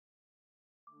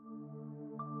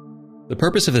The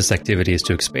purpose of this activity is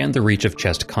to expand the reach of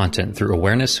chest content through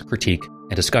awareness, critique,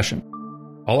 and discussion.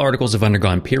 All articles have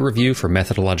undergone peer review for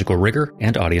methodological rigor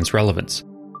and audience relevance.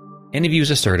 Any views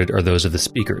asserted are those of the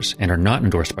speakers and are not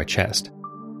endorsed by CHEST.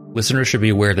 Listeners should be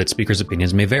aware that speakers'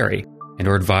 opinions may vary and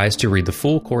are advised to read the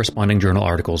full corresponding journal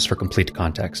articles for complete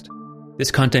context. This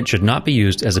content should not be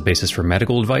used as a basis for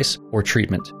medical advice or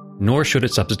treatment, nor should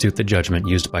it substitute the judgment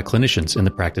used by clinicians in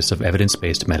the practice of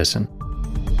evidence-based medicine.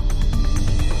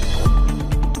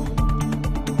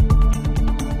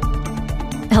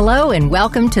 Hello and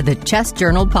welcome to the Chest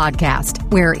Journal podcast,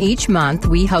 where each month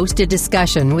we host a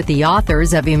discussion with the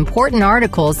authors of important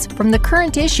articles from the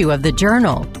current issue of the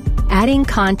journal, adding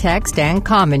context and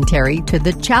commentary to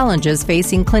the challenges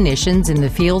facing clinicians in the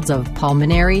fields of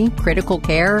pulmonary, critical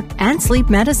care, and sleep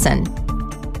medicine.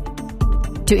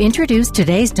 To introduce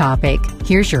today's topic,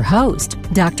 here's your host,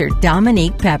 Dr.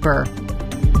 Dominique Pepper.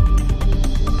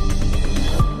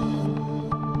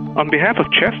 On behalf of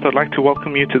CHEST, I'd like to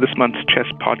welcome you to this month's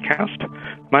CHEST podcast.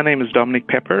 My name is Dominique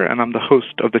Pepper, and I'm the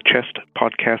host of the CHEST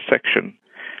podcast section.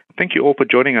 Thank you all for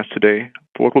joining us today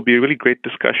for what will be a really great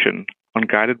discussion on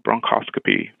guided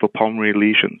bronchoscopy for pulmonary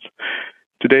lesions.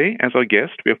 Today, as our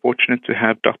guest, we are fortunate to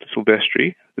have Dr.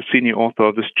 Silvestri, the senior author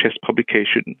of this CHEST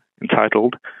publication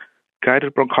entitled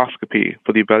Guided Bronchoscopy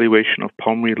for the Evaluation of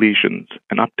Pulmonary Lesions,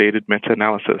 an Updated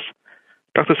Meta-Analysis.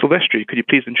 Dr. Silvestri, could you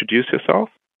please introduce yourself?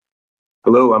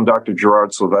 Hello, I'm Dr.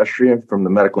 Gerard Silvestri. I'm from the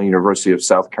Medical University of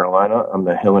South Carolina. I'm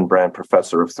the Hillenbrand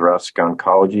Professor of Thoracic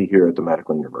Oncology here at the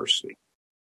Medical University.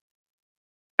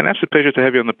 An absolute pleasure to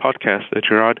have you on the podcast,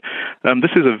 Gerard.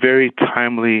 This is a very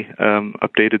timely,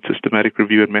 updated systematic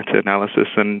review and meta-analysis,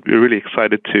 and we're really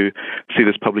excited to see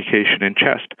this publication in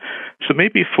CHEST. So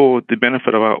maybe for the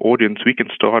benefit of our audience, we can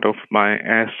start off by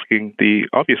asking the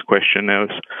obvious question as,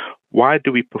 why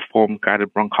do we perform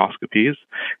guided bronchoscopies,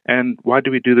 and why do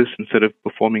we do this instead of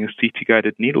performing a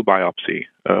CT-guided needle biopsy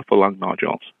for lung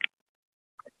nodules?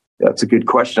 That's a good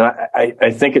question.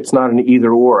 I think it's not an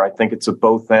either or. I think it's a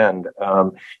both and.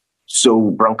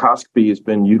 So bronchoscopy has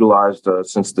been utilized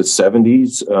since the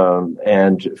 70s,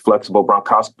 and flexible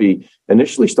bronchoscopy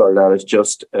initially started out as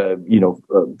just,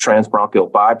 transbronchial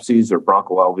biopsies or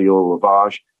bronchoalveolar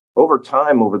lavage. Over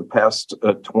time, over the past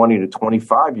 20 to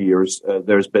 25 years,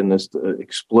 there's been this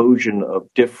explosion of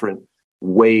different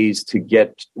ways to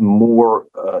get more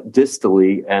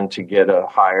distally and to get a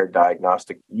higher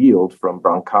diagnostic yield from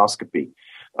bronchoscopy.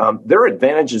 There are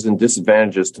advantages and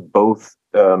disadvantages to both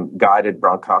guided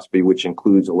bronchoscopy, which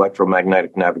includes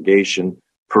electromagnetic navigation,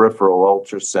 peripheral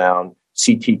ultrasound,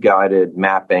 CT-guided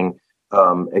mapping,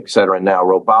 et cetera, and now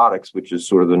robotics, which is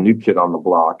sort of the new kid on the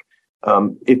block.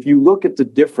 If you look at the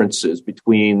differences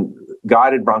between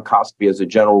guided bronchoscopy as a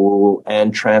general rule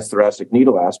and transthoracic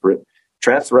needle aspirate,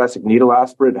 transthoracic needle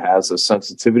aspirate has a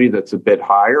sensitivity that's a bit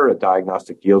higher, a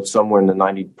diagnostic yield somewhere in the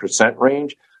 90%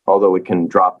 range, although it can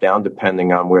drop down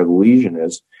depending on where the lesion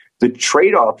is. The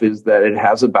trade-off is that it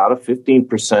has about a 15%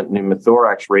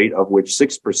 pneumothorax rate, of which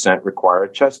 6% require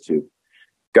a chest tube.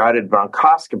 Guided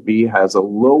bronchoscopy has a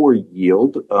lower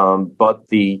yield, but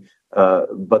the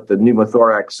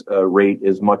pneumothorax rate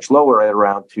is much lower at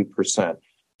around 2%.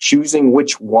 Choosing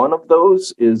which one of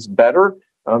those is better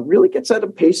really gets at a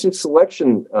patient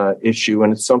selection issue,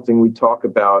 and it's something we talk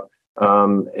about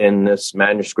in this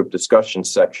manuscript discussion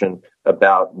section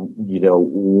about,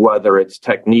 whether it's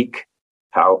technique,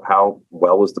 how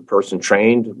well is the person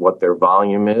trained, what their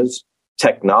volume is,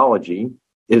 technology.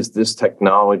 Is this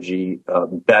technology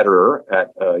better at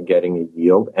getting a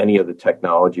yield? Any of the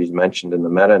technologies mentioned in the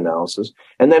meta-analysis.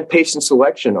 And then patient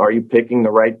selection. Are you picking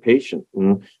the right patient?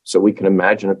 And so we can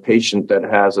imagine a patient that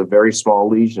has a very small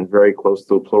lesion very close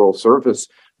to the pleural surface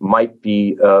might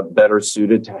be better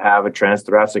suited to have a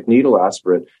transthoracic needle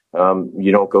aspirate.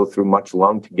 You don't go through much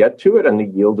lung to get to it, and the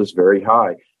yield is very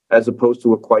high, as opposed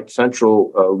to a quite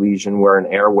central lesion where an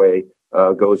airway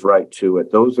goes right to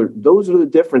it. Those are the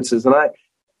differences.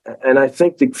 And I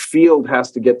think the field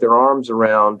has to get their arms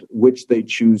around which they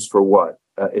choose for what.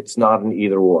 It's not an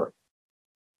either or.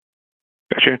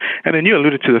 Gotcha. And then you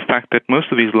alluded to the fact that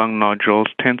most of these lung nodules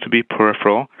tend to be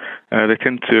peripheral. They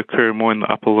tend to occur more in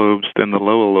the upper lobes than the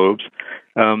lower lobes.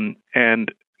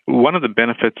 And one of the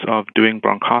benefits of doing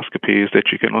bronchoscopy is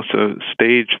that you can also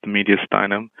stage the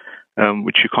mediastinum,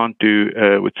 which you can't do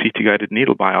with CT-guided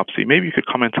needle biopsy. Maybe you could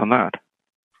comment on that.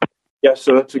 Yeah,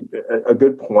 so that's a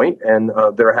good point. And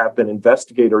there have been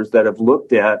investigators that have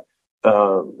looked at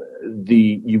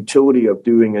the utility of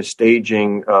doing a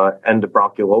staging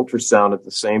endobronchial ultrasound at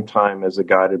the same time as a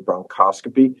guided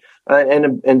bronchoscopy.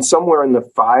 And somewhere in the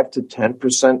 5 to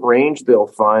 10% range, they'll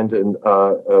find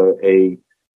a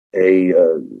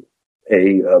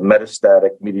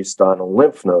metastatic mediastinal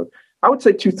lymph node. I would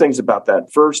say two things about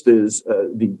that. First is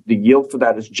the yield for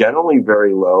that is generally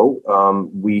very low.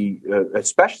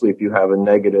 Especially if you have a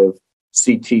negative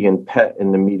CT and PET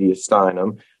in the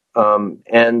mediastinum,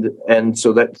 and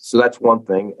so that's one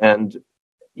thing. And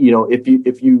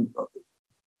if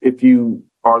you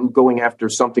are going after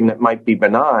something that might be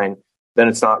benign, then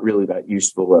it's not really that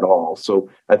useful at all. So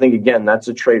I think, again, that's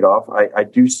a trade-off. I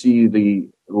do see the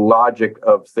logic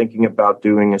of thinking about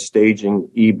doing a staging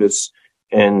EBUS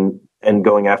and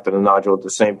going after the nodule at the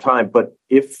same time. But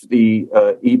if the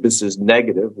EBUS is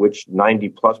negative, which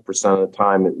 90+% of the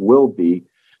time it will be,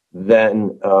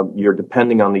 then you're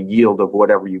depending on the yield of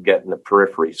whatever you get in the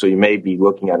periphery. So you may be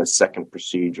looking at a second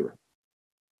procedure.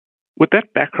 With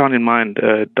that background in mind,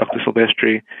 Dr.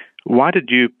 Silvestri, why did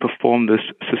you perform this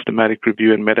systematic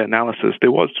review and meta-analysis?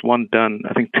 There was one done,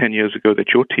 I think, 10 years ago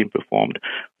that your team performed.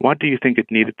 Why do you think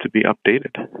it needed to be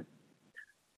updated?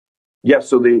 Yeah,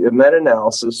 so the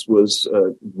meta-analysis was,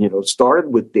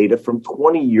 started with data from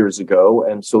 20 years ago,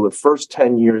 and so the first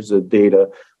 10 years of data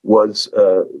was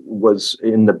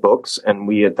in the books, and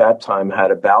we at that time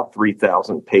had about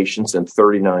 3,000 patients and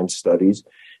 39 studies.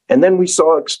 And then we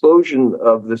saw explosion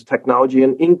of this technology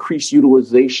and increased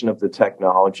utilization of the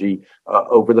technology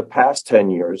over the past 10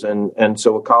 years. And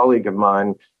so a colleague of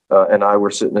mine and I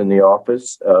were sitting in the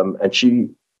office, and she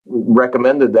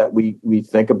recommended that we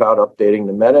think about updating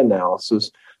the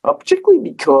meta-analysis, particularly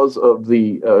because of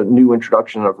the new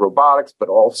introduction of robotics, but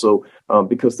also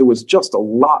because there was just a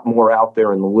lot more out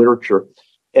there in the literature.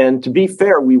 And to be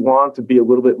fair, we want to be a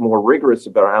little bit more rigorous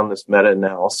around this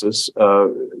meta-analysis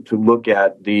to look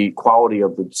at the quality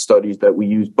of the studies that we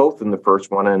use, both in the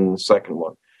first one and the second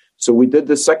one. So we did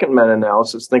the second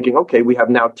meta-analysis thinking, okay, we have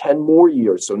now 10 more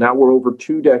years. So now we're over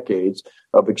 2 decades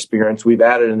of experience. We've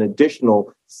added an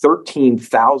additional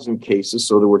 13,000 cases.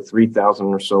 So there were 3,000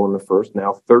 or so in the first,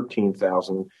 now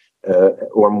 13,000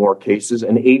 or more cases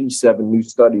and 87 new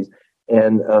studies.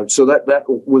 And so that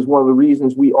was one of the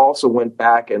reasons we also went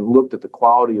back and looked at the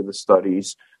quality of the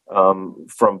studies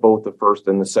from both the first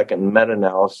and the second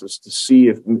meta-analysis to see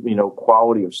if,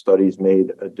 quality of studies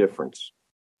made a difference.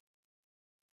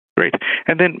 Great.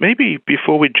 And then maybe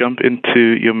before we jump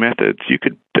into your methods, you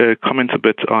could comment a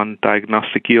bit on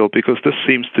diagnostic yield, because this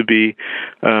seems to be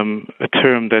a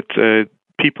term that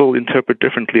people interpret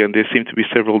differently, and there seem to be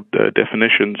several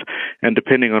definitions. And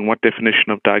depending on what definition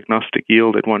of diagnostic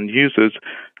yield that one uses,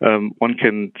 one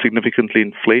can significantly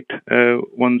inflate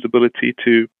one's ability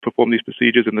to perform these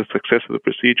procedures and the success of the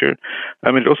procedure.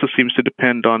 It also seems to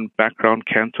depend on background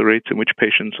cancer rates in which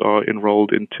patients are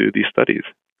enrolled into these studies.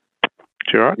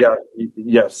 Gerard? Yeah,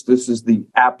 yes, this is the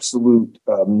absolute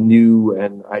new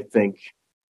and I think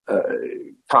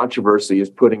controversy is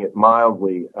putting it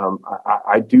mildly.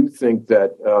 I do think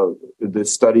that the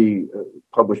study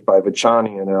published by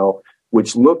Vachani and al.,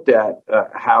 which looked at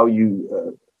how you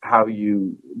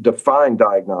define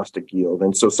diagnostic yield.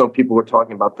 And so some people were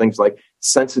talking about things like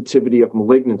sensitivity of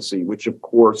malignancy, which of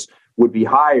course would be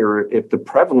higher if the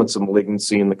prevalence of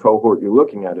malignancy in the cohort you're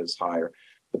looking at is higher.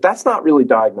 But that's not really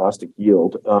diagnostic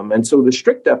yield. And so the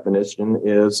strict definition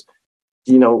is,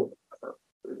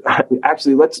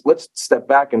 actually, let's step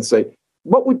back and say,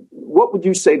 what would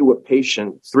you say to a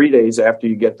patient 3 days after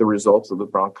you get the results of the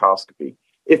bronchoscopy?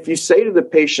 If you say to the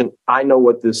patient, I know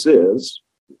what this is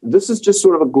just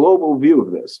sort of a global view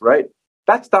of this, right?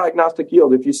 That's diagnostic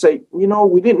yield. If you say,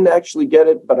 we didn't actually get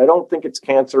it, but I don't think it's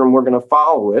cancer and we're going to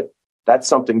follow it, that's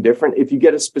something different. If you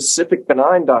get a specific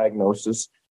benign diagnosis,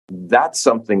 that's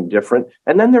something different.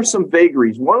 And then there's some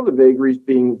vagaries. One of the vagaries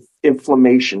being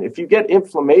inflammation. If you get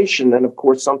inflammation, and of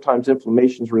course, sometimes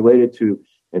inflammation is related to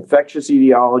infectious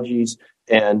etiologies,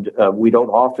 and we don't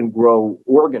often grow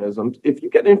organisms. If you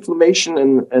get inflammation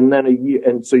and then a year,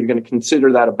 and so you're going to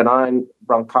consider that a benign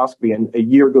bronchoscopy, and a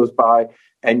year goes by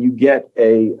and you get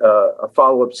a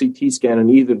follow-up CT scan and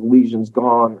either the lesion's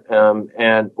gone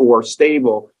or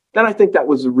stable, then I think that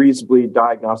was a reasonably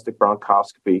diagnostic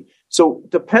bronchoscopy. So it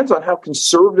depends on how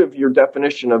conservative your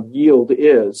definition of yield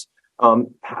is,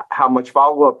 how much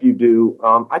follow-up you do.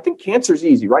 I think cancer is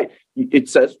easy, right? It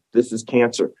says this is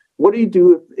cancer. What do you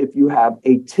do if you have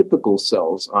atypical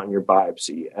cells on your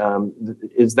biopsy?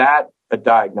 Is that a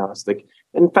diagnostic?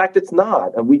 In fact, it's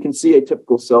not. We can see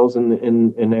atypical cells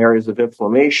in areas of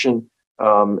inflammation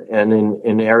and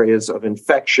in areas of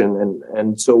infection.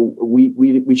 And so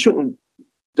we shouldn't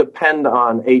depend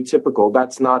on atypical.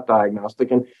 That's not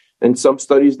diagnostic. And in some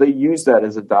studies, they use that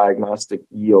as a diagnostic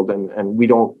yield, and we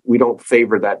don't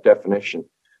favor that definition.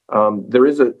 There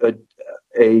is a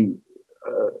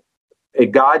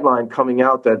guideline coming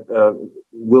out that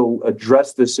will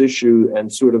address this issue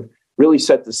and sort of really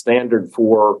set the standard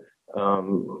for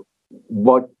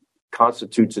what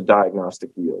constitutes a diagnostic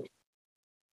yield.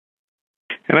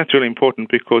 And that's really important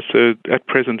because at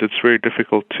present it's very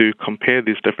difficult to compare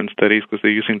these different studies because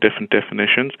they're using different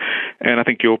definitions. And I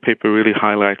think your paper really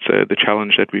highlights the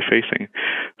challenge that we're facing.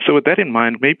 So with that in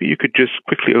mind, maybe you could just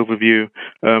quickly overview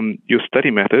your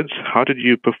study methods. How did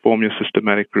you perform your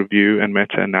systematic review and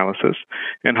meta-analysis?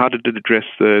 And how did it address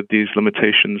these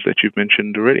limitations that you've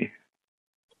mentioned already?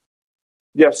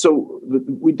 Yeah, so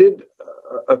we did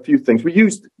a few things. We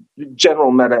used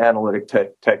general meta-analytic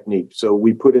technique. So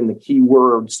we put in the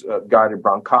keywords, guided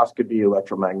bronchoscopy,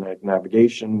 electromagnetic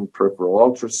navigation, peripheral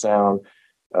ultrasound,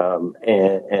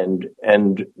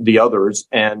 and the others.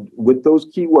 And with those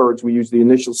keywords, we used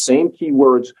the same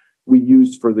keywords we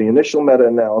used for the initial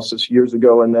meta-analysis years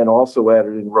ago, and then also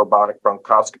added in robotic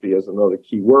bronchoscopy as another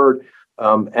keyword.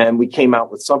 And we came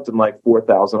out with something like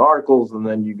 4,000 articles, and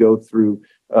then you go through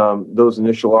those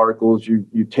initial articles,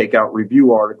 you take out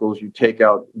review articles, you take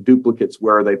out duplicates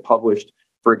where they published,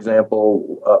 for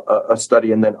example, a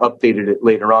study and then updated it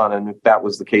later on. And if that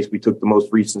was the case, we took the most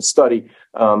recent study,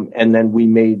 and then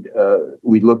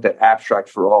we looked at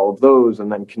abstracts for all of those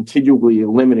and then continually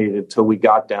eliminated till we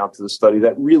got down to the study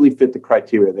that really fit the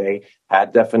criteria. They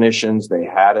had definitions, they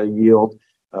had a yield.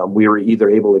 We were either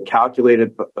able to calculate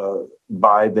it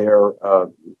by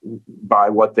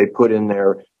what they put in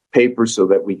their paper so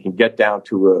that we can get down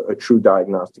to a true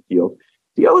diagnostic yield.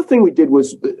 The other thing we did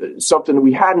was something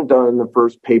we hadn't done in the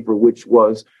first paper, which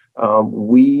was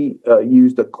we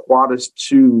used a Quadus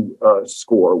 2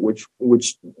 score, which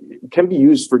can be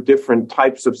used for different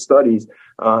types of studies,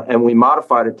 and we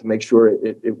modified it to make sure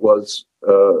it was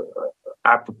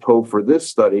apropos for this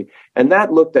study. And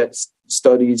that looked at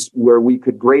studies where we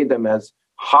could grade them as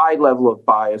high level of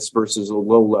bias versus a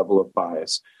low level of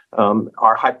bias.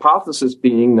 Our hypothesis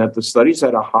being that the studies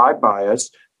at a high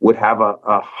bias would have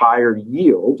a higher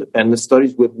yield, and the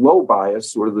studies with low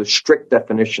bias, sort of the strict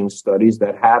definition studies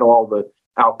that had all the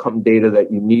outcome data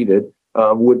that you needed,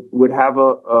 would have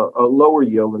a lower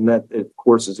yield, and that, of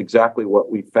course, is exactly what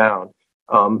we found.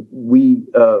 We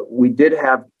did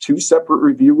have two separate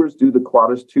reviewers do the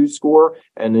Quadus 2 score,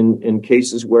 and in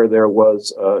cases where there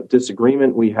was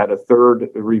disagreement, we had a third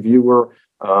reviewer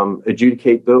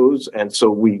adjudicate those, and so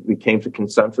we came to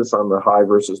consensus on the high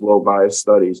versus low bias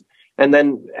studies. And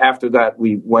then after that,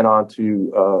 we went on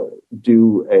to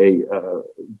do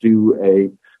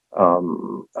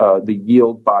the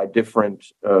yield by different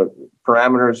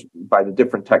parameters, by the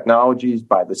different technologies,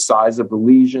 by the size of the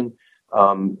lesion,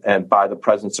 and by the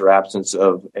presence or absence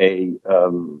of a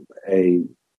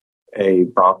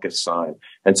bronchus sign.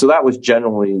 And so that was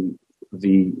generally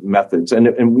the methods.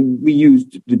 And we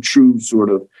used the true sort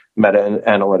of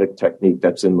meta-analytic technique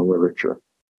that's in the literature.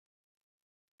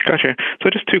 Gotcha.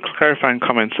 So just two clarifying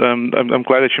comments. I'm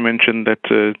glad that you mentioned that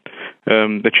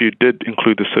you did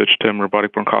include the search term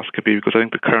robotic bronchoscopy, because I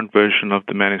think the current version of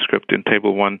the manuscript in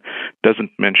Table 1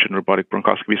 doesn't mention robotic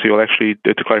bronchoscopy. So you'll actually,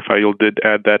 to clarify, you did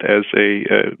add that as a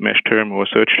mesh term or a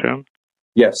search term?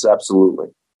 Yes, absolutely.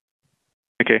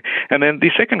 Okay. And then the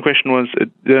second question was,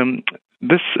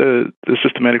 the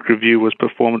systematic review was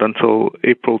performed until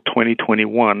April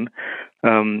 2021.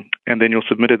 And then you'll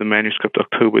submitted the manuscript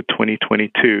October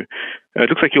 2022. It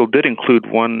looks like you did include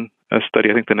one study,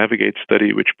 I think the Navigate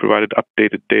study, which provided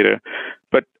updated data.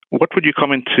 But what would you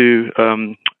comment to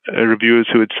reviewers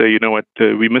who would say, you know what,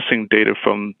 we're missing data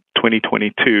from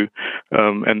 2022,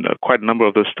 and quite a number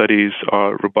of those studies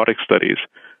are robotic studies.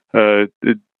 Do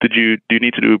you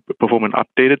need to perform an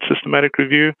updated systematic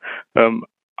review?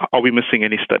 Are we missing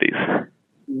any studies?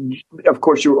 Of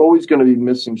course, you're always going to be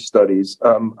missing studies.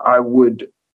 I would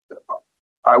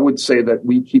say that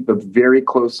we keep a very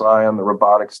close eye on the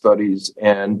robotic studies,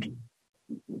 and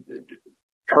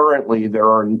currently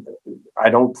I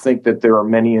don't think that there are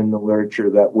many in the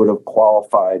literature that would have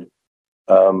qualified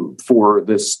for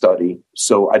this study.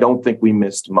 So I don't think we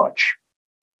missed much.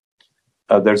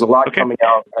 There's a lot coming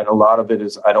out, and a lot of it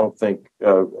is, I don't think,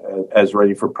 as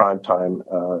ready for prime time.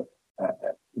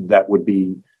 That would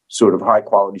be sort of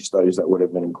high-quality studies that would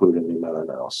have been included in the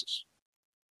meta-analysis.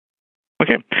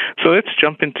 Okay, so let's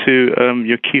jump into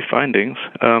your key findings.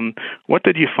 What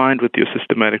did you find with your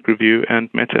systematic review and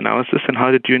meta-analysis, and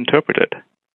how did you interpret it?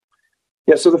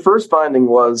 Yeah, so the first finding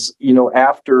was,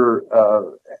 after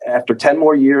 10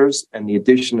 more years and the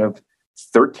addition of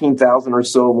 13,000 or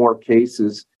so more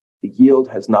cases, the yield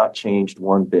has not changed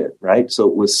one bit, right? So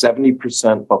it was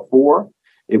 70% before.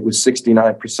 It was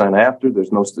 69% after.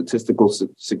 There's no statistical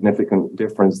significant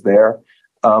difference there.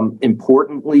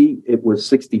 Importantly, it was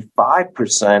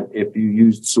 65% if you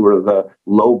used sort of the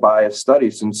low bias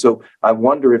studies. And so I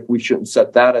wonder if we shouldn't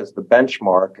set that as the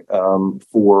benchmark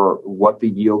for what the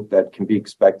yield that can be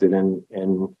expected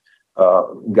in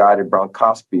guided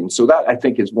bronchoscopy. And so that, I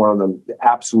think, is one of the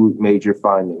absolute major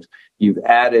findings. You've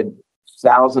added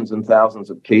thousands and thousands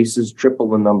of cases, triple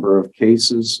the number of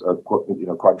cases,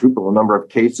 quadruple the number of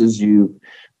cases. You've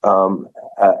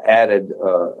added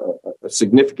a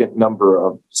significant number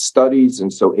of studies,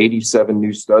 and so 87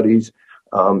 new studies.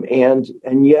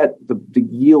 And yet the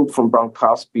yield from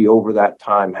bronchoscopy over that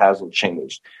time hasn't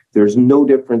changed. There's no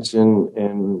difference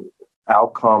in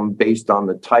outcome based on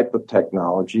the type of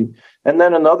technology. And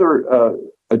then another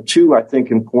two, I think,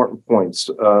 important points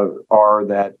are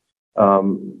that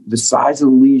the size of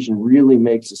the lesion really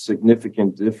makes a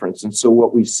significant difference. And so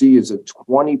what we see is a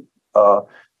 20%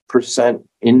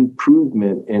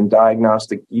 improvement in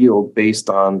diagnostic yield based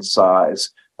on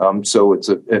size. So it's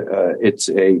a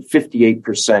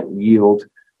 58% yield.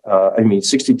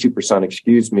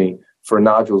 62%, for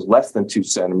nodules less than 2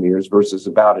 centimeters versus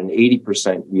about an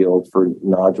 80% yield for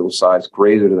nodule size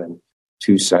greater than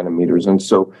 2 centimeters. And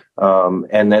so,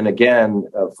 and then again,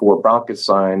 for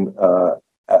bronchosign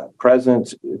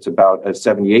present, it's about a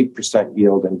 78%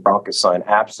 yield, and bronchosign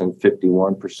absent,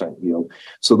 51% yield.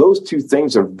 So those two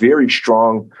things are very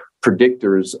strong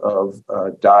predictors of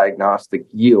diagnostic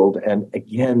yield. And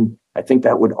again, I think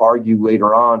that would argue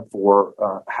later on for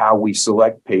how we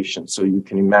select patients. So you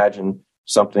can imagine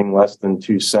something less than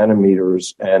 2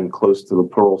 centimeters and close to the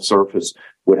pleural surface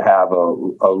would have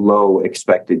a low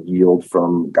expected yield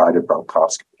from guided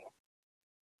bronchoscopy.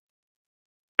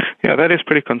 Yeah, that is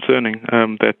pretty concerning,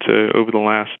 that over the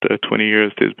last 20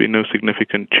 years, there's been no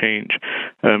significant change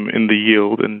in the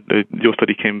yield, and your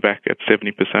study came back at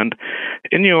 70%.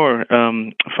 In your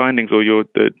findings or your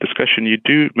discussion, you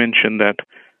do mention that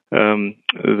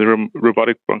the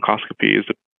robotic bronchoscopy is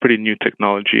a pretty new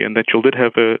technology, and that you did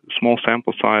have a small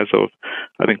sample size of,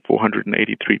 I think,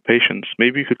 483 patients.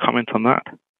 Maybe you could comment on that.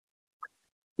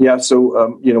 Yeah,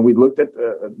 so we looked at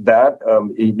that.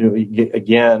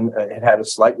 Again, it had a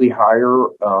slightly higher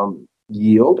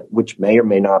yield, which may or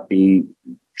may not be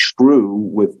true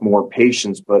with more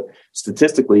patients, but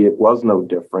statistically, it was no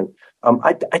different.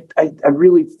 I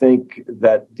really think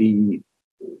that the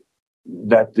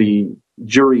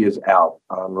jury is out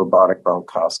on robotic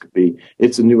bronchoscopy.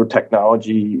 It's a newer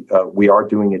technology. We are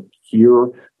doing it here.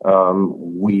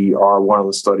 We are one of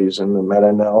the studies in the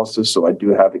meta-analysis, so I do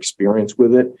have experience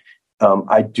with it.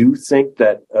 I do think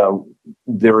that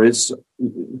there is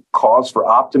cause for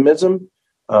optimism,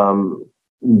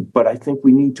 but I think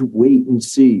we need to wait and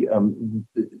see.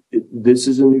 This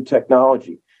is a new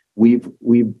technology. We've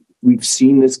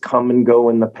seen this come and go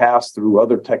in the past through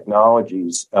other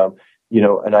technologies.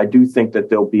 And I do think that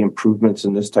there'll be improvements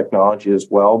in this technology as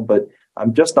well, but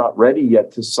I'm just not ready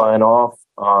yet to sign off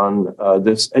on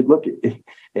this. And look,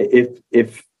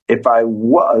 if I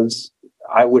was,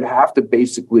 I would have to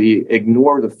basically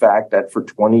ignore the fact that for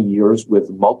 20 years with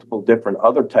multiple different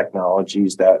other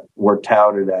technologies that were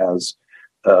touted as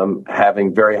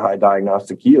having very high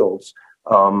diagnostic yields,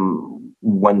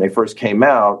 when they first came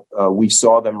out, we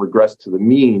saw them regress to the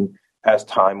mean as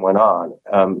time went on.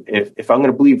 If I'm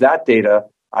going to believe that data,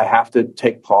 I have to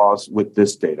take pause with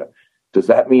this data. Does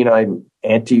that mean I'm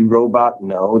anti-robot?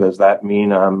 No. Does that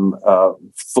mean I'm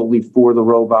fully for the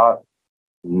robot?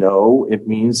 No. It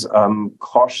means I'm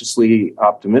cautiously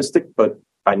optimistic, but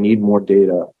I need more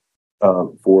data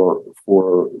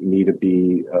for me to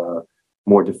be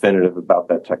more definitive about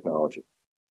that technology.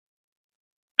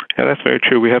 Yeah, that's very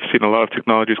true. We have seen a lot of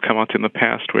technologies come out in the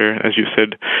past where, as you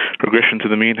said, regression to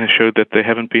the mean has showed that they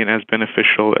haven't been as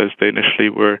beneficial as they initially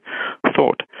were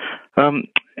thought.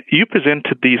 You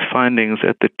presented these findings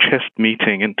at the CHEST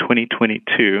meeting in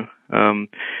 2022,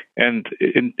 and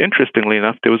interestingly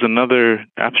enough, there was another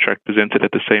abstract presented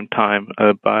at the same time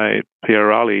by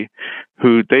Pierali,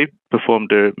 who they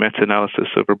performed a meta-analysis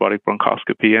of robotic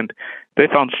bronchoscopy, and they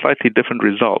found slightly different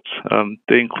results.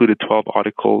 They included 12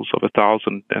 articles of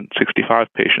 1,065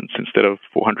 patients instead of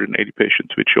 480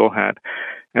 patients, which you all had,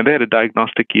 and they had a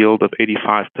diagnostic yield of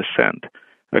 85%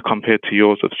 compared to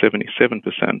yours of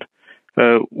 77%.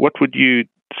 What would you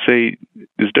say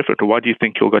is different, or why do you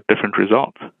think you'll get different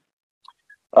results?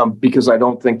 Because I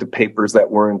don't think the papers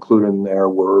that were included in there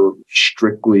were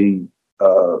strictly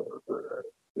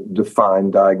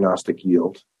defined diagnostic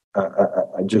yield.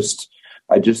 I just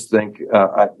think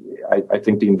I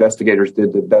think the investigators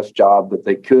did the best job that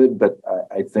they could, but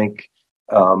I think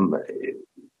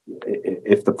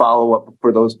if the follow-up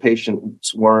for those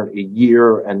patients weren't a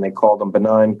year and they called them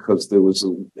benign because there was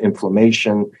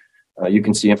inflammation, You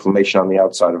can see inflammation on the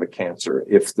outside of a cancer.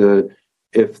 If they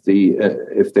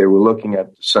were looking at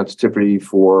sensitivity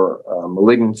for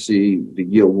malignancy, the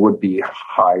yield would be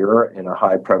higher in a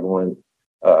high prevalent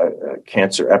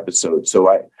cancer episode. So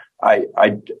I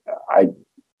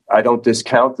don't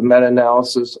discount the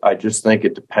meta-analysis. I just think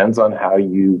it depends on how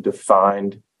you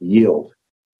defined yield.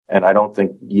 And I don't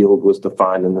think yield was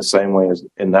defined in the same way as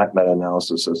in that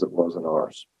meta-analysis as it was in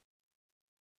ours.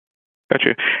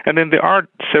 Gotcha. And then there are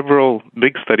several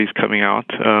big studies coming out.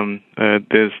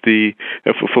 There's the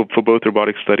for both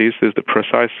robotic studies. There's the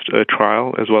Precise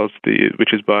trial, as well as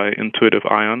which is by Intuitive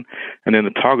Ion, and then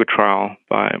the Target trial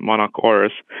by Monarch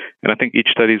Auris. And I think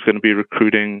each study is going to be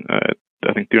recruiting,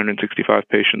 365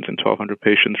 patients and 1,200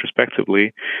 patients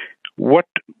respectively. What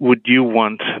would you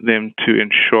want them to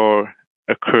ensure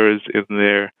occurs in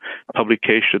their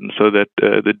publication so that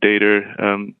the data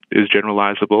is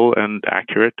generalizable and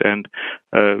accurate and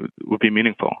would be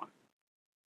meaningful?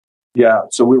 Yeah,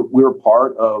 so we're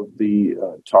part of the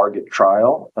Target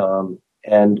trial,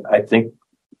 and I think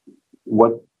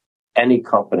what any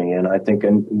company, and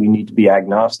we need to be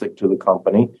agnostic to the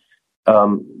company,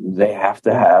 they have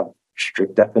to have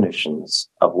strict definitions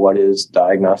of what is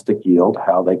diagnostic yield,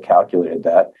 how they calculated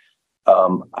that.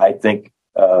 I think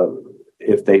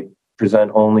if they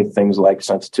present only things like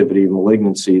sensitivity and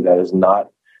malignancy, that is not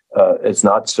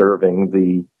serving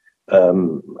the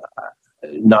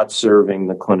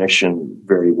clinician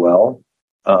very well.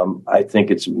 I think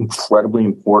it's incredibly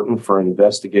important for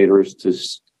investigators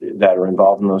that are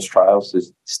involved in those trials to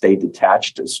stay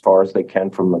detached as far as they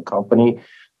can from the company.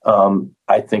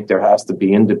 I think there has to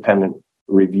be independent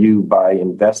review by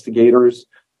investigators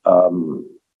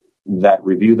that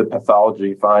review the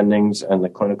pathology findings and the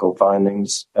clinical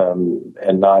findings,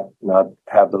 and not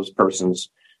have those persons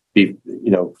be,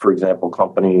 for example,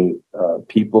 company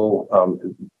people.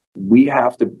 We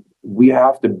have to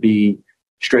be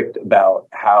strict about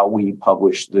how we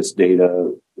publish this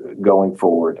data going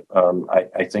forward.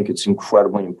 I think it's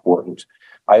incredibly important.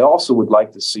 I also would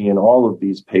like to see in all of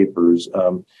these papers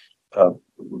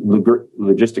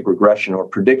logistic regression or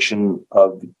prediction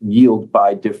of yield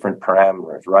by different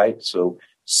parameters, right? So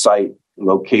site,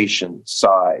 location,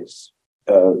 size,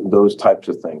 those types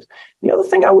of things. The other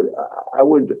thing I would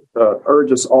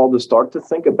urge us all to start to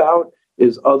think about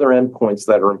is other endpoints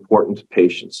that are important to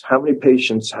patients. How many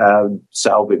patients have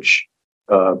salvage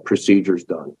procedures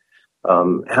done?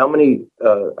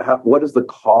 What is the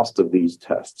cost of these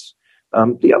tests?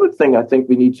 The other thing I think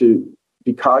we need to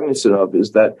be cognizant of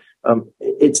is that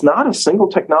it's not a single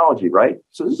technology, right?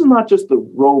 So this is not just the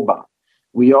robot.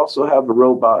 We also have a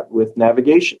robot with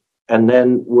navigation. And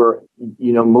then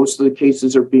most of the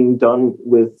cases are being done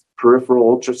with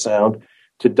peripheral ultrasound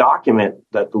to document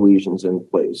that the lesion's in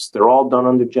place. They're all done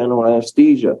under general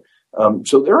anesthesia.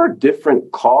 So there are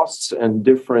different costs and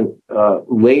different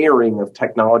layering of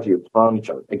technology upon each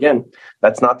other. Again,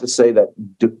 that's not to say that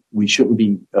we shouldn't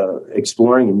be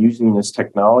exploring and using this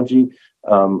technology.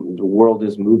 The world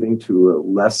is moving to a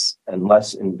less and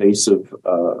less invasive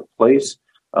place.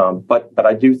 But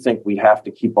I do think we have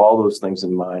to keep all those things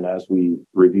in mind as we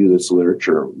review this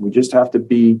literature. We just have to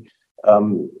be,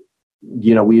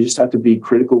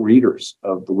 critical readers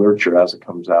of the literature as it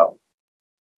comes out.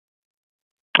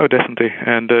 Oh, definitely.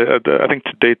 And I think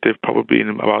to date, there have probably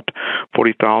been about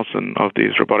 40,000 of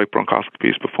these robotic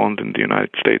bronchoscopies performed in the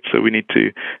United States. So we need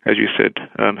to, as you said,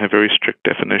 have very strict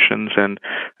definitions and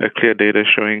clear data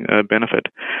showing benefit.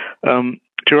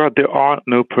 Gerard, there are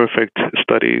no perfect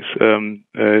studies.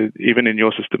 Even in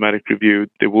your systematic review,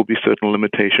 there will be certain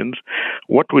limitations.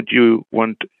 What would you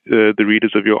want the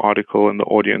readers of your article and the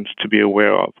audience to be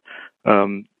aware of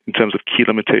in terms of key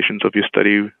limitations of your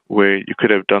study where you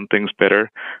could have done things better?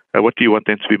 What do you want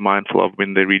them to be mindful of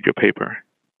when they read your paper?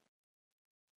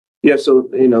 Yeah, so,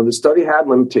 the study had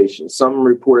limitations. Some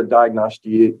reported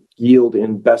diagnostic yield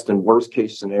in best and worst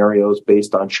case scenarios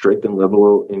based on strict and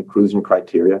liberal inclusion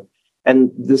criteria.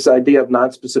 And this idea of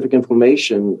non-specific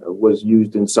inflammation was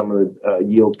used in some of the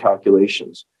yield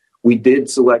calculations. We did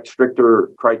select stricter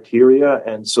criteria,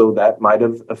 and so that might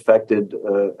have affected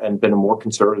and been a more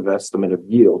conservative estimate of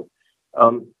yield.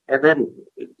 And then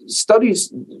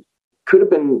studies could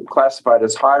have been classified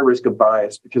as high risk of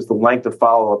bias because the length of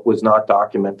follow-up was not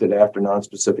documented after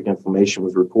non-specific inflammation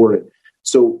was reported.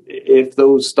 So if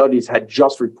those studies had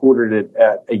just reported it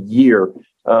at a year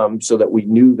so that we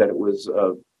knew that it was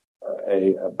a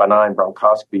benign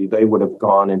bronchoscopy, they would have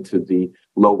gone into the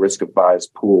low risk of bias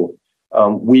pool.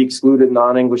 We excluded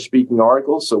non-English speaking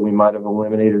articles, so we might have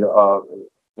eliminated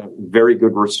very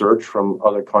good research from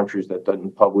other countries that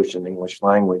doesn't publish in English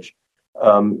language.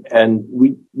 And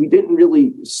we didn't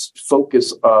really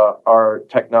focus our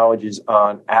technologies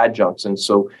on adjuncts. And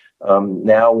so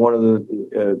now one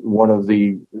of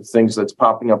the things that's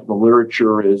popping up in the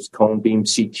literature is cone beam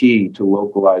CT to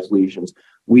localize lesions.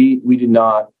 We did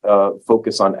not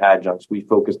focus on adjuncts. We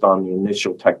focused on the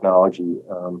initial technology.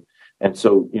 And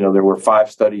so, there were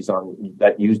 5 studies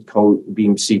that used cone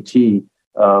beam CT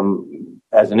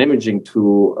as an imaging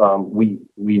tool. We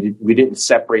didn't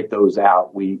separate those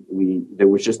out. There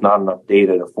was just not enough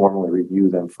data to formally review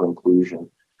them for inclusion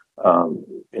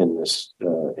in this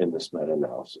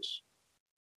meta-analysis.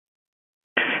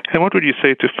 And what would you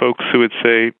say to folks who would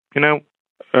say, I'm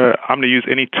going to use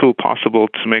any tool possible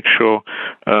to make sure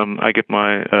I get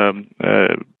my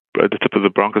the tip of the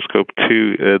bronchoscope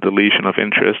to the lesion of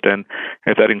interest, and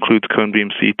if that includes cone beam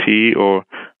CT or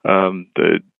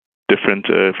the different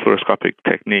fluoroscopic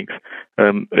techniques,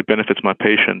 it benefits my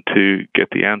patient to get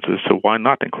the answers. So why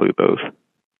not include those?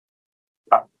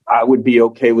 I would be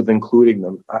okay with including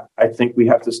them. I think we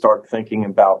have to start thinking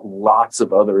about lots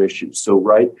of other issues. So,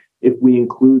 if we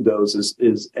include those,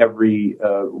 is every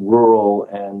rural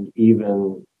and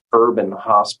even urban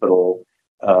hospital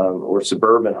or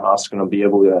suburban hospital be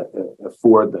able to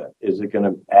afford that? Is it going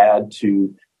to add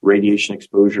to radiation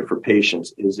exposure for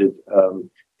patients? Is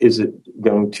it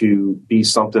going to be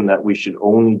something that we should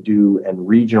only do and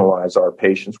regionalize our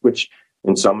patients, which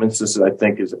in some instances I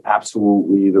think is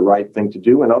absolutely the right thing to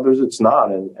do, and others it's not.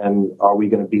 And are we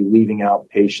going to be leaving out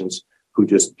patients who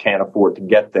just can't afford to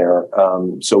get there?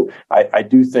 So I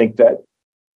do think that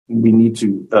we need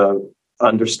to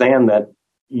understand that,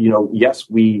 yes,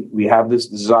 we have this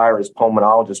desire as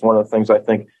pulmonologists. One of the things I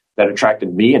think that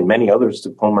attracted me and many others to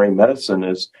pulmonary medicine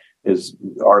is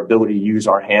our ability to use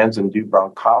our hands and do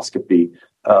bronchoscopy.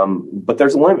 But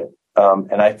there's a limit.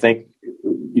 And I think,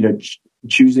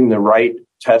 choosing the right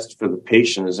test for the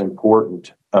patient is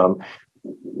important.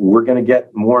 We're going to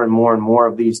get more and more and more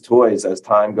of these toys as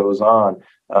time goes on.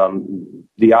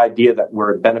 The idea that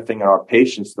we're benefiting our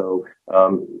patients, though,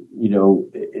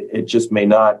 it just may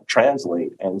not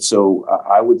translate. And so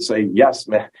I would say, yes,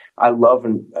 man, I love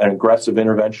an aggressive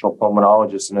interventional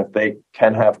pulmonologist. And if they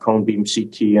can have cone beam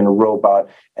CT and a robot,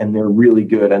 and they're really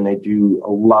good, and they do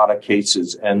a lot of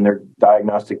cases, and their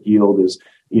diagnostic yield is,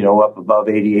 up above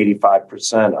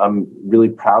 85%, I'm really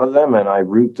proud of them, and I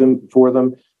root for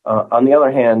them. On the other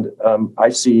hand, I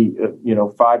see,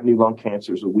 5 new lung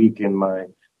cancers a week in my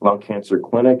lung cancer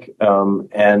clinic.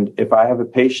 And if I have a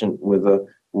patient with a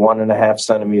 1.5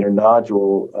 centimeter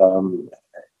nodule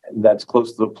that's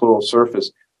close to the pleural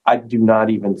surface, I do not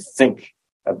even think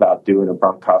about doing a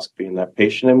bronchoscopy in that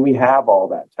patient. And we have all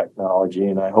that technology,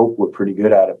 and I hope we're pretty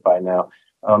good at it by now.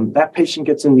 That patient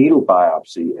gets a needle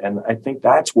biopsy. And I think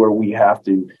that's where we have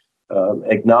to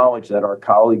acknowledge that our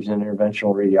colleagues in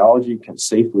interventional radiology can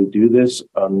safely do this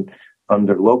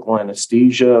under local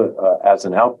anesthesia as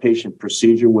an outpatient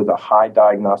procedure with a high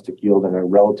diagnostic yield and a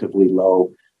relatively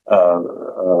low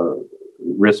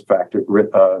risk factor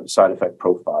side effect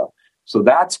profile. So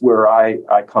that's where I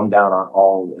come down on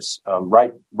all of this.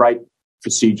 Right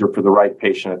procedure for the right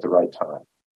patient at the right time.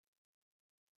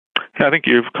 Yeah, I think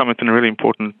you've commented on a really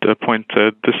important point.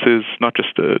 This is not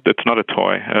just it's not a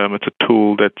toy. It's a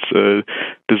tool that's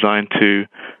designed to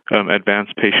advance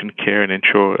patient care and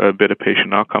ensure better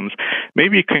patient outcomes.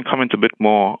 Maybe you can comment a bit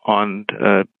more on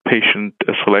patient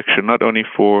selection, not only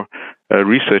for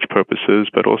research purposes,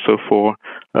 but also for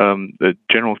the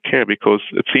general care, because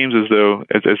it seems as though,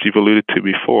 as you've alluded to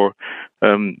before,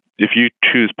 if you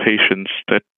choose patients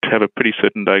that have a pretty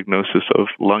certain diagnosis of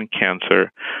lung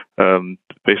cancer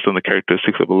based on the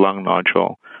characteristics of a lung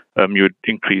nodule, you would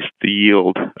increase the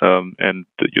yield and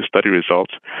your study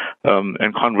results.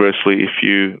 And conversely, if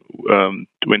you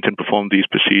went and performed these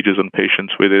procedures on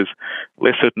patients where there's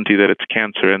less certainty that it's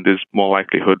cancer and there's more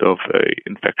likelihood of an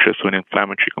infectious or an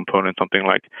inflammatory component, something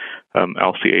like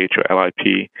LCH or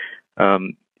LIP,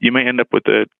 you may end up with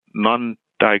a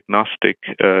non-diagnostic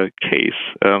case,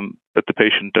 but the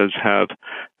patient does have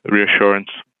reassurance,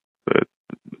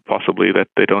 possibly, that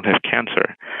they don't have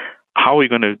cancer. How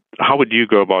would you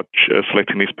go about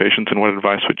selecting these patients, and what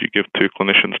advice would you give to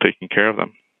clinicians taking care of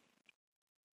them?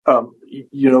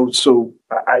 So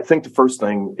I think the first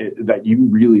thing that you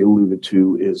really alluded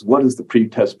to is, what is the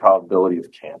pretest probability of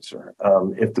cancer?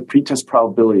 If the pretest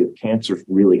probability of cancer is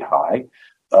really high,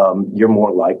 you're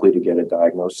more likely to get a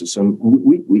diagnosis. And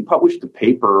we published a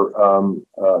paper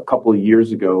a couple of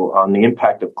years ago on the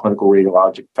impact of clinical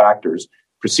radiologic factors,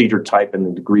 procedure type, and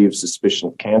the degree of suspicion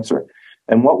of cancer.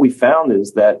 And what we found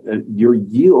is that your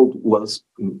yield was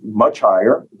much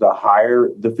higher, the higher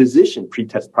the physician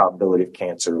pretest probability of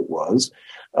cancer was.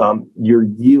 Your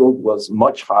yield was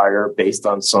much higher based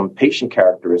on some patient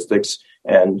characteristics.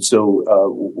 And so,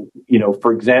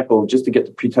 for example, just to get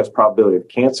the pretest probability of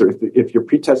cancer, if your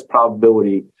pretest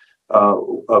probability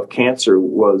of cancer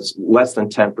was less than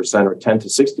 10% or 10 to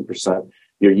 60%,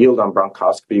 your yield on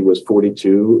bronchoscopy was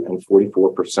 42 and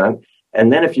 44%.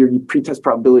 And then if your pretest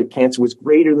probability of cancer was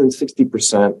greater than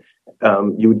 60%,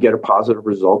 you would get a positive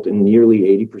result in nearly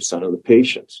 80% of the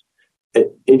patients.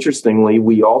 Interestingly,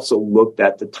 we also looked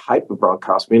at the type of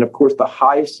bronchoscopy. And of course, the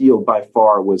highest yield by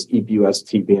far was EBUS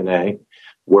TBNA,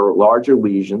 where larger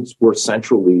lesions, were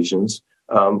central lesions,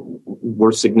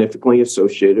 were significantly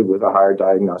associated with a higher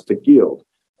diagnostic yield.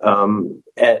 And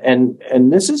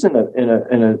this is in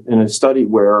a study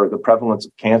where the prevalence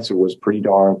of cancer was pretty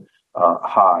darn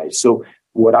high. So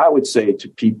what I would say to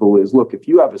people is, look, if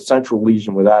you have a central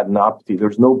lesion with adenopathy,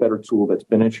 there's no better tool that's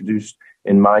been introduced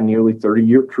in my nearly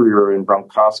 30-year career in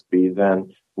bronchoscopy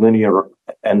than linear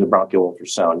endobronchial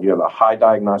ultrasound. You have a high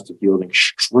diagnostic yield,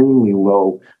 extremely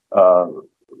low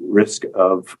risk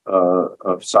of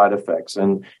side effects.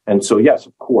 And so, yes,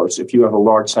 of course, if you have a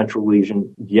large central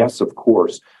lesion, yes, of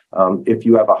course. If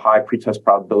you have a high pretest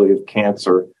probability of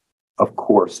cancer, of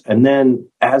course. And then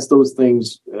as those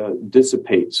things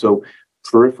dissipate, so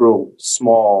peripheral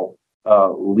small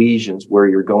lesions where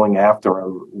you're going after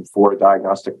them for a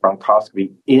diagnostic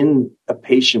bronchoscopy in a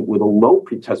patient with a low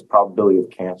pretest probability of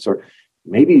cancer,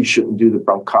 maybe you shouldn't do the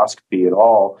bronchoscopy at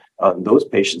all. Those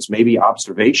patients, maybe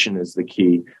observation is the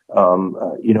key.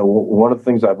 One of the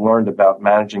things I've learned about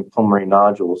managing pulmonary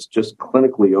nodules, just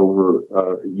clinically over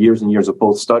years and years of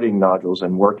both studying nodules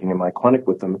and working in my clinic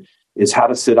with them, is how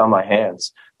to sit on my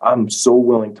hands. I'm so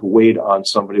willing to wait on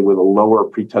somebody with a lower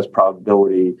pretest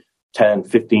probability, 10,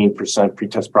 15%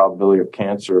 pretest probability of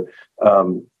cancer,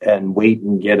 and wait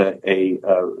and get a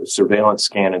surveillance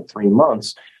scan in 3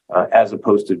 months, as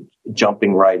opposed to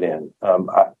jumping right in.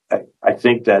 I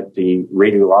think that the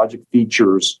radiologic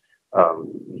features,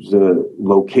 the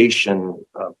location,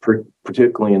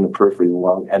 particularly in the periphery of the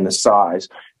lung, and the size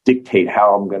dictate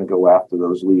how I'm going to go after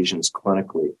those lesions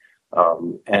clinically.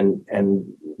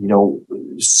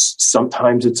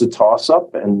 Sometimes it's a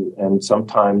toss-up, and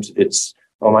sometimes it's,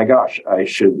 oh my gosh, I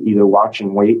should either watch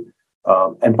and wait.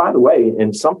 And by the way,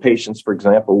 in some patients, for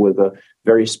example, with a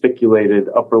very spiculated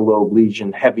upper lobe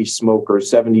lesion, heavy smoker,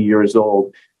 70 years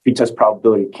old, pretest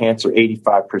probability of cancer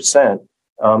 85%,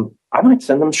 I might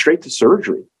send them straight to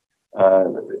surgery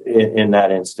in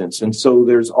that instance. And so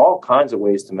there's all kinds of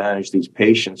ways to manage these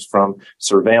patients, from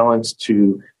surveillance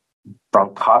to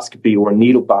bronchoscopy or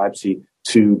needle biopsy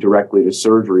to directly to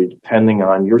surgery, depending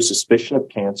on your suspicion of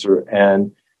cancer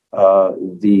and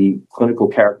the clinical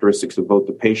characteristics of both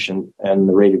the patient and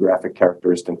the radiographic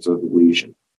characteristics of the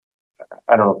lesion.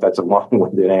 I don't know if that's a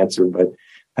long-winded answer, but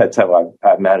that's how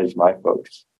I've managed my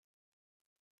folks.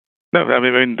 No, I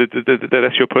mean,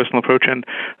 that's your personal approach. And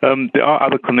there are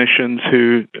other clinicians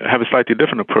who have a slightly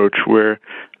different approach, where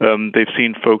they've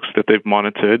seen folks that they've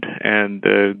monitored, and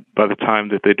by the time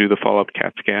that they do the follow-up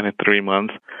CAT scan at 3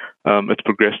 months, it's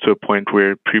progressed to a point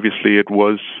where previously it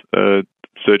was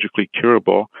surgically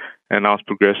curable, and now it's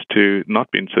progressed to not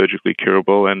being surgically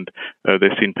curable, and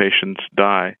they've seen patients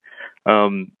die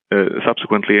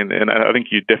subsequently. And I think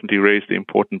you definitely raised the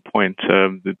important point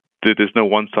that there's no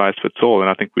one-size-fits-all, and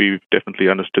I think we've definitely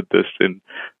understood this in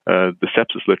the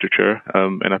sepsis literature,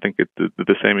 and I think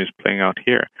the same is playing out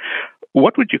here.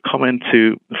 What would you comment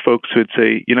to folks who would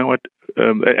say, you know what,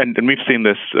 and we've seen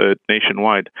this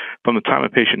nationwide, from the time a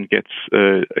patient gets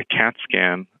a CAT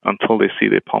scan until they see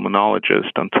their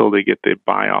pulmonologist, until they get their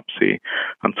biopsy,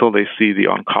 until they see the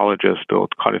oncologist or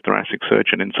cardiothoracic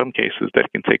surgeon, in some cases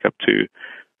that can take up to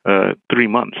 3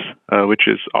 months, which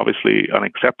is obviously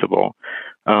unacceptable.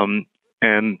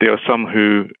 And there are some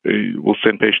who will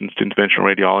send patients to interventional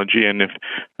radiology, and if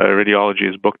radiology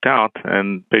is booked out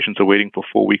and patients are waiting for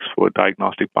 4 weeks for a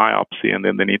diagnostic biopsy, and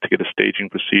then they need to get a staging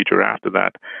procedure after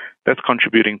that, that's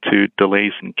contributing to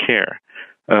delays in care.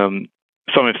 Some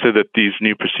have said that these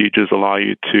new procedures allow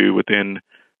you to, within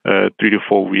 3 to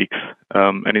 4 weeks,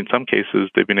 and in some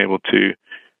cases, they've been able to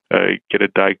get a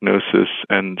diagnosis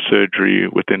and surgery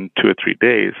within 2 or 3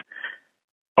 days.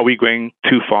 Are we going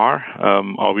too far?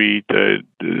 Are we going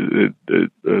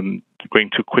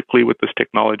too quickly with this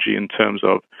technology in terms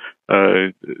of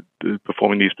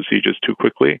performing these procedures too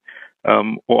quickly?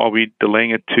 Or are we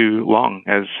delaying it too long,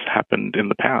 as happened in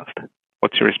the past?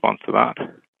 What's your response to that?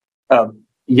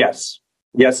 Yes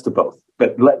to both.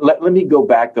 But let me go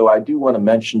back, though. I do want to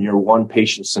mention your one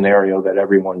patient scenario that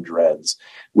everyone dreads,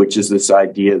 which is this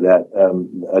idea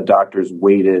that doctors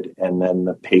waited and then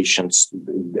the patients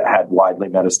had widely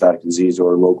metastatic disease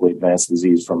or locally advanced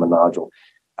disease from a nodule.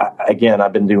 Again,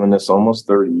 I've been doing this almost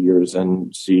 30 years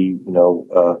and see,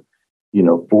 4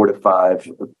 to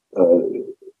 5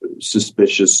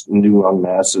 suspicious new lung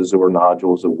masses or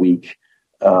nodules a week.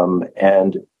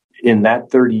 And in that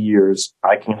 30 years,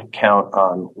 I can count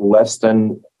on less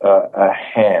than a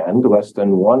hand, less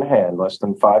than one hand, less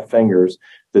than 5 fingers,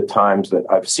 the times that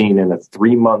I've seen in a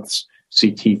 3 months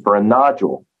CT for a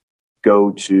nodule go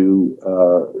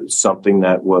to something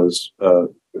that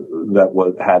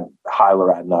had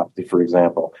hyaluradenopathy, for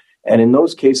example. And in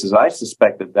those cases, I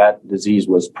suspect that disease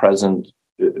was present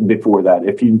before that.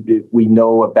 If we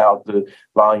know about the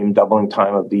volume doubling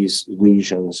time of these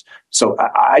lesions, so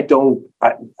I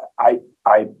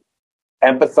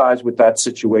empathize with that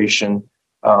situation.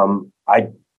 I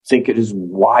think it is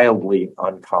wildly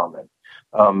uncommon.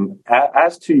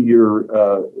 As to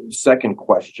your second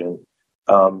question,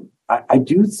 I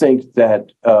do think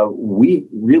that we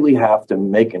really have to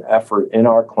make an effort in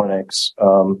our clinics,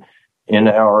 in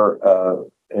our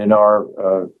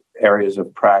areas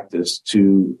of practice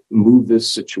to move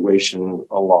this situation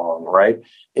along, right?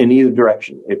 In either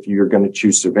direction. If you're going to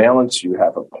choose surveillance, you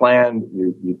have a plan,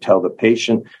 you tell the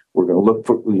patient, we're going to look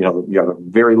for, you have a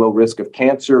very low risk of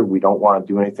cancer. We don't want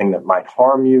to do anything that might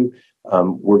harm you.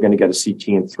 We're going to get a CT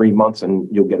in 3 months and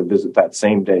you'll get a visit that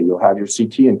same day. You'll have your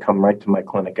CT and come right to my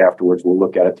clinic afterwards. We'll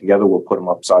look at it together. We'll put them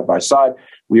up side by side.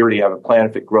 We already have a plan.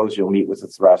 If it grows, you'll meet with a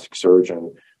thoracic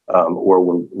surgeon, or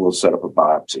we'll set up a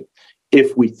biopsy.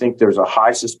 If we think there's a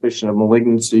high suspicion of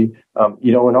malignancy,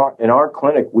 in our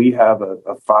clinic, we have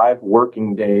a 5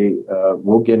 working day.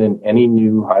 We'll get in any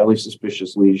new highly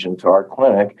suspicious lesion to our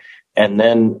clinic. And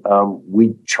then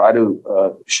we try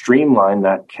to streamline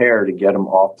that care to get them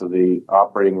off to the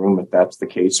operating room, if that's the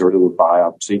case, or to a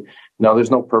biopsy. Now,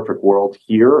 there's no perfect world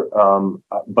here,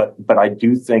 but I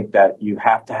do think that you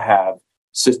have to have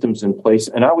systems in place.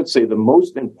 And I would say the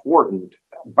most important,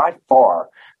 by far,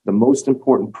 the most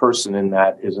important person in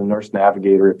that is a nurse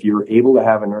navigator. If you're able to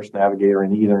have a nurse navigator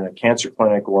in either in a cancer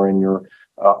clinic or in your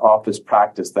office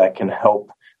practice, that can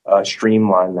help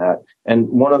streamline that. And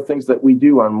one of the things that we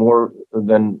do on more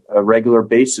than a regular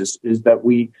basis is that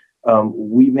we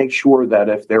make sure that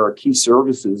if there are key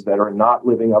services that are not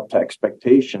living up to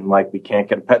expectation, like we can't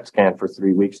get a PET scan for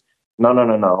 3 weeks,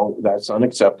 no, that's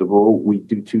unacceptable. We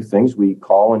do 2 things. We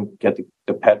call and get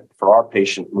the PET for our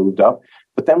patient moved up.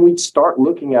 But then we'd start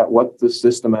looking at what the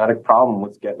systematic problem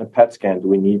with getting a PET scan. Do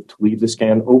we need to leave the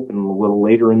scan open a little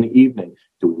later in the evening?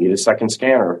 Do we need a second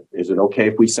scanner? Is it okay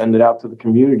if we send it out to the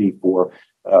community for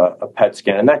a PET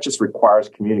scan? And that just requires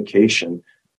communication.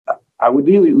 I would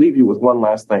really leave you with one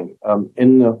last thing.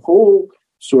 In the whole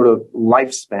sort of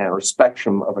lifespan or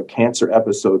spectrum of a cancer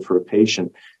episode for a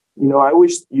patient, I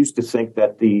always used to think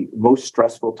that the most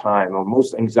stressful time or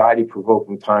most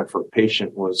anxiety-provoking time for a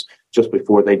patient was just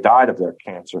before they died of their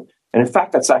cancer. And in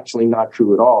fact, that's actually not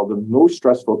true at all. The most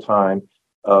stressful time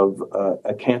of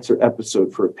a cancer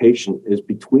episode for a patient is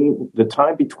between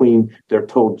they're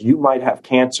told you might have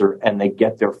cancer and they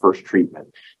get their first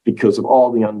treatment, because of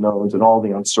all the unknowns and all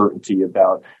the uncertainty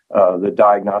about the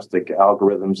diagnostic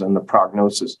algorithms and the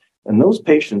prognosis. And those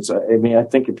patients, I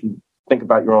think if you think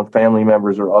about your own family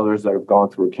members or others that have gone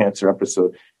through a cancer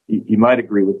episode, you might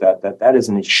agree with that is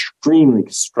an extremely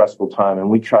stressful time, and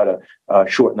we try to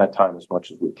shorten that time as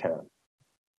much as we can.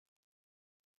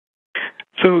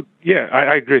 So, yeah,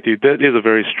 I agree with you. That is a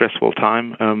very stressful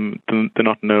time, the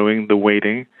not knowing, the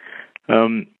waiting.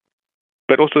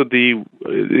 But also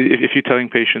if you're telling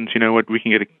patients, we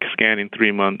can get a scan in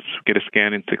 3 months, get a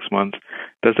scan in 6 months,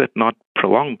 does that not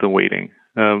prolong the waiting?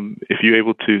 If you're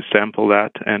able to sample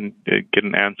that and get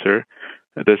an answer,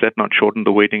 does that not shorten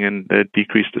the waiting and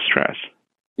decrease the stress?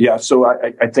 Yeah, so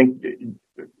I think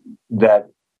that,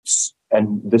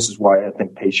 and this is why I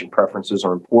think patient preferences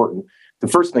are important. The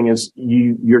first thing is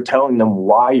you're telling them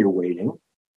why you're waiting.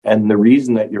 And the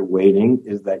reason that you're waiting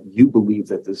is that you believe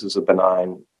that this is a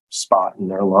benign spot in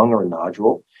their lung or a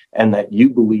nodule, and that you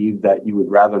believe that you would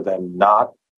rather them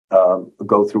not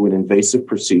go through an invasive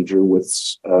procedure with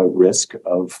risk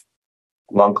of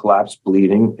lung collapse,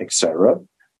 bleeding, etc.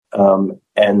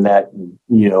 And that,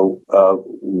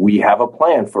 we have a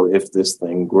plan for if this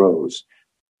thing grows.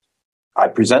 I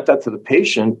present that to the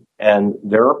patient, and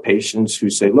there are patients who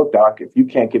say, look, doc, if you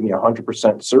can't give me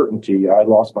 100% certainty, I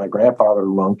lost my grandfather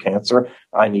to lung cancer,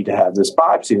 I need to have this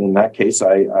biopsy. And in that case,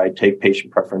 I take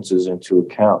patient preferences into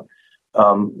account.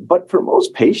 But for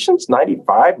most patients,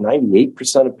 95,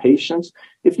 98% of patients,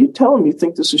 if you tell them you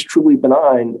think this is truly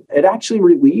benign, it actually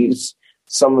relieves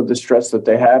some of the stress that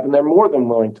they have, and they're more than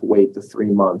willing to wait the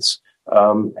 3 months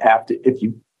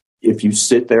if you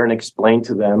sit there and explain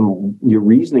to them your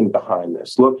reasoning behind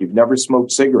this. Look, you've never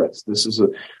smoked cigarettes. This is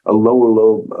a lower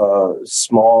lobe,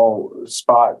 small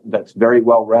spot that's very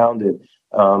well rounded.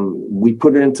 We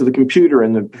put it into the computer,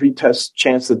 and the pretest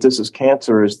chance that this is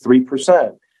cancer is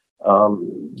 3%.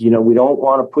 We don't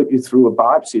want to put you through a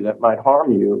biopsy that might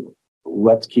harm you.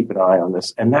 Let's keep an eye on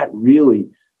this. And that really,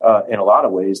 in a lot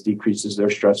of ways, decreases their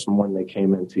stress from when they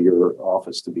came into your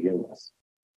office to begin with.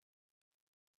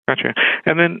 Gotcha.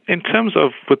 And then in terms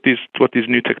of what these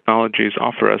new technologies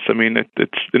offer us, I mean,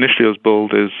 it's initially was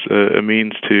billed as a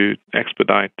means to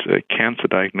expedite cancer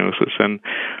diagnosis. And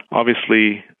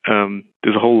obviously,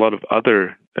 there's a whole lot of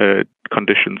other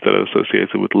conditions that are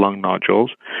associated with lung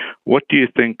nodules. What do you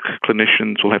think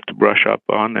clinicians will have to brush up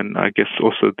on? And I guess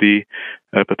also the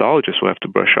pathologists will have to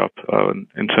brush up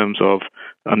in terms of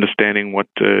understanding what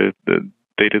the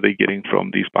data they're getting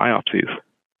from these biopsies.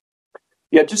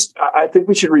 Yeah, I think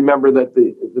we should remember that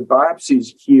the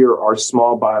biopsies here are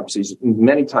small biopsies.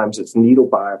 Many times it's needle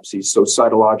biopsies, so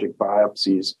cytologic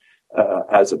biopsies,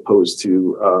 as opposed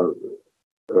to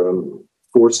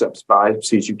forceps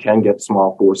biopsies. You can get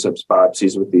small forceps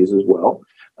biopsies with these as well.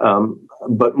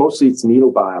 But mostly it's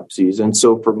needle biopsies. And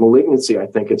so for malignancy, I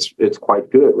think it's quite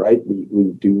good, right?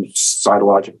 We do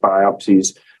cytologic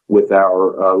biopsies with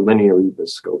our linear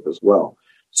ebiscope as well.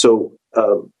 So,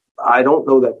 I don't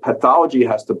know that pathology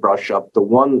has to brush up.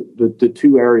 The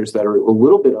two areas that are a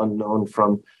little bit unknown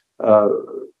from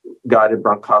guided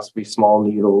bronchoscopy, small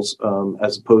needles,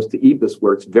 as opposed to EBIS,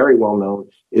 where it's very well known,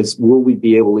 is will we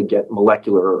be able to get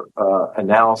molecular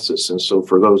analysis? And so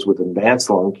for those with advanced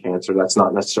lung cancer, that's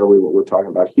not necessarily what we're talking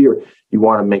about here. You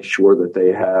want to make sure that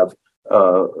they have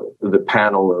the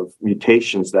panel of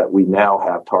mutations that we now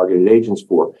have targeted agents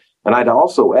for. And I'd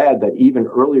also add that even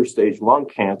earlier stage lung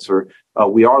cancer,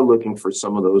 we are looking for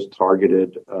some of those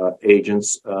targeted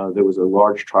agents. There was a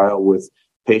large trial with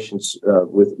patients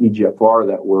with EGFR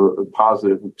that were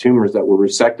positive tumors that were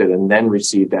resected and then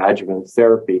received adjuvant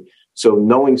therapy. So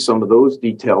knowing some of those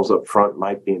details up front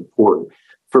might be important.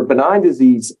 For benign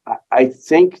disease, I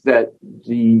think that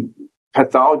the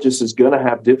pathologist is going to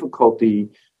have difficulty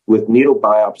with needle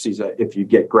biopsies. If you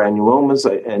get granulomas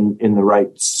and in the right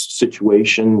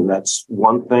situation, that's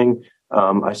one thing.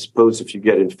 I suppose if you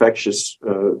get infectious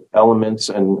elements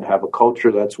and have a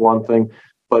culture, that's one thing.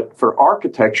 But for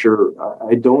architecture,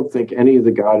 I don't think any of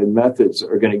the guided methods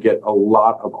are going to get a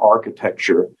lot of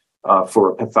architecture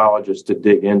for a pathologist to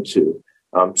dig into.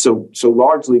 So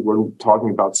largely we're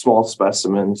talking about small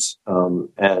specimens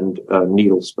and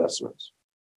needle specimens.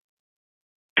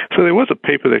 So there was a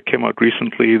paper that came out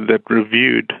recently that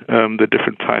reviewed the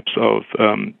different types of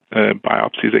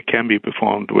biopsies that can be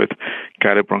performed with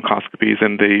guided bronchoscopies,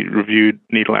 and they reviewed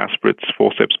needle aspirates,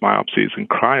 forceps biopsies, and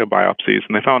cryobiopsies,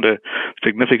 and they found a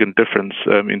significant difference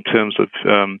in terms of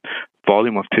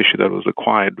volume of tissue that was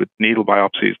acquired. With needle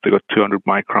biopsies, they got 200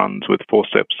 microns, with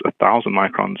forceps 1,000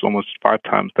 microns, almost 5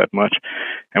 times that much,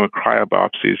 and with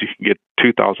cryobiopsies, you can get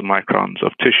 2,000 microns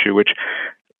of tissue, which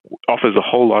offers a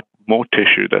whole lot more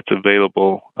tissue that's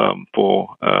available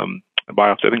for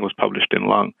biopsy. I think it was published in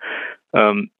Lung.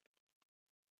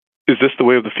 Is this the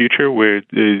way of the future, where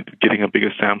getting a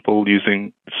bigger sample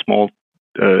using small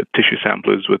tissue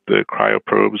samplers with the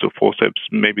cryoprobes or forceps?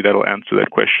 Maybe that'll answer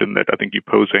that question that I think you're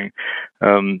posing.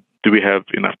 Do we have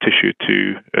enough tissue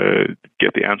to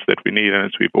get the answer that we need? And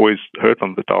as we've always heard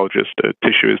from pathologists,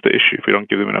 tissue is the issue. If we don't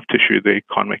give them enough tissue, they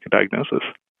can't make a diagnosis.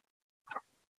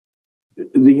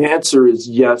 The answer is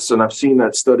yes, and I've seen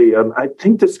that study. I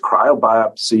think this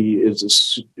cryobiopsy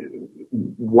is a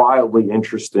wildly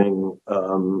interesting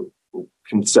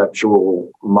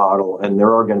conceptual model, and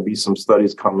there are going to be some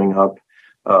studies coming up,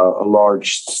 a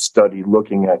large study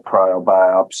looking at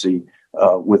cryobiopsy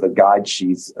with a guide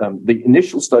sheath. The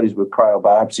initial studies with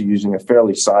cryobiopsy using a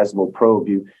fairly sizable probe,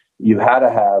 you had to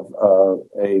have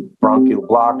a bronchial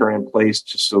blocker in place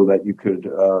so that you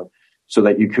could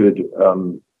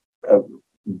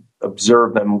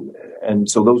observe them, and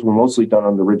so those were mostly done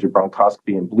under rigid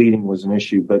bronchoscopy, and bleeding was an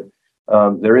issue. But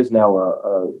there is now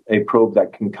a probe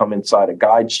that can come inside a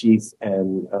guide sheath,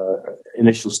 and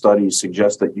initial studies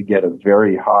suggest that you get a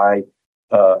very high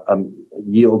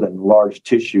yield and large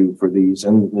tissue for these,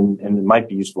 and it might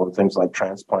be useful in things like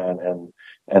transplant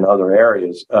and other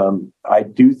areas. I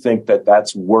do think that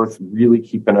that's worth really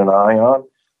keeping an eye on.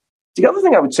 The other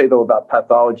thing I would say, though, about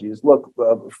pathology is, look,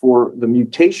 for the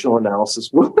mutational analysis,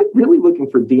 we're really looking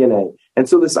for DNA. And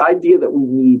so this idea that we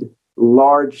need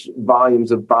large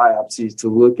volumes of biopsies to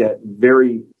look at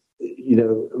very,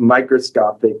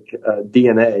 microscopic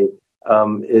DNA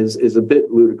is a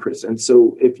bit ludicrous. And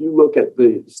so if you look at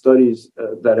the studies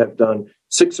that have done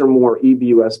 6 or more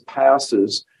EBUS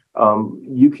passes,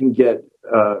 you can get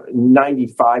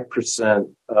 95%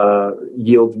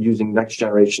 yield using next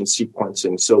generation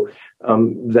sequencing. So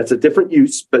that's a different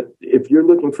use, but if you're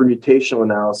looking for mutational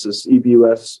analysis,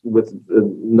 EBUS with a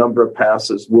number of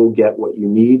passes will get what you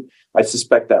need. I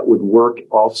suspect that would work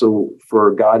also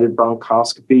for guided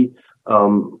bronchoscopy.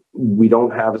 We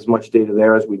don't have as much data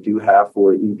there as we do have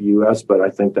for EBUS, but I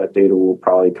think that data will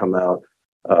probably come out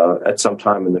at some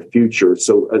time in the future.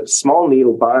 So small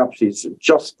needle biopsies are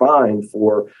just fine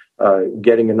for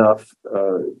getting enough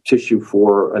tissue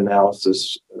for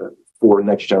analysis for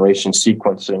next generation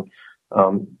sequencing.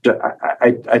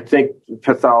 I think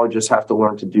pathologists have to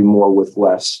learn to do more with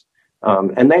less,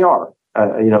 and they are.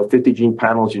 50 gene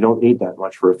panels, you don't need that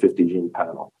much for a 50 gene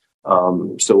panel.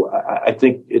 So I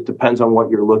think it depends on what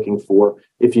you're looking for.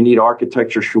 If you need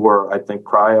architecture, sure, I think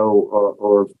cryo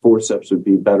or forceps would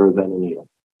be better than a needle.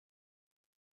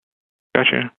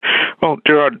 Gotcha. Well,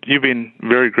 Gerard, you've been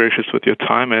very gracious with your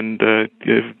time, and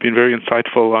you've been very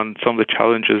insightful on some of the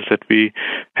challenges that we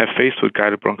have faced with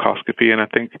guided bronchoscopy. And I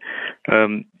think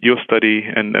your study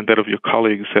and that of your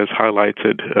colleagues has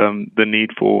highlighted the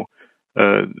need for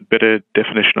better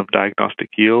definition of diagnostic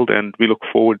yield, and we look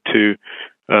forward to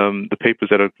the papers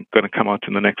that are going to come out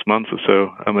in the next month or so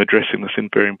addressing this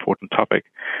very important topic.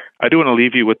 I do want to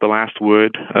leave you with the last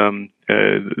word,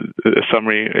 a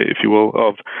summary, if you will,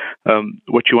 of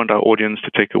what you want our audience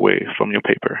to take away from your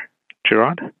paper.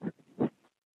 Gerard?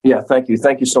 Yeah, thank you.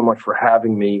 Thank you so much for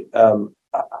having me. I'm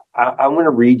going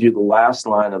to read you the last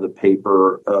line of the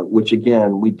paper, which,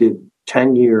 again, we did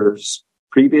 10 years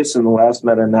previous in the last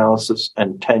meta-analysis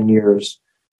and 10 years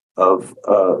of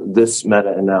this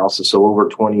meta-analysis, so over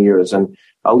 20 years. And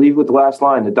I'll leave with the last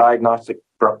line. The diagnostic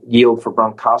yield for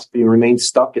bronchoscopy remains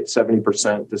stuck at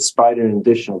 70%, despite an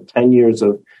additional 10 years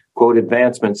of, quote,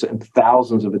 advancements and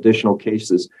thousands of additional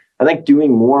cases. I think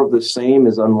doing more of the same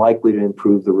is unlikely to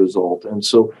improve the result. And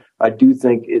so I do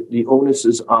think the onus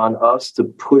is on us to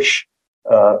push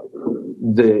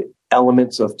the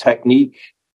elements of technique,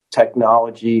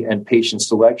 technology, and patient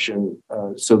selection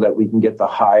so that we can get the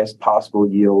highest possible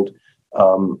yield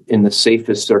in the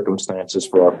safest circumstances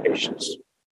for our patients.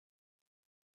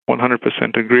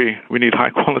 100% agree. We need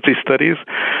high-quality studies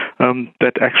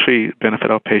that actually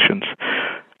benefit our patients.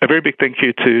 A very big thank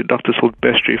you to Dr.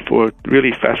 Silvestri for a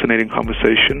really fascinating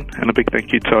conversation, and a big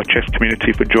thank you to our CHEST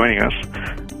community for joining us.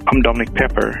 I'm Dominic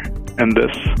Pepper, and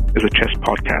this is a CHEST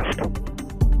podcast.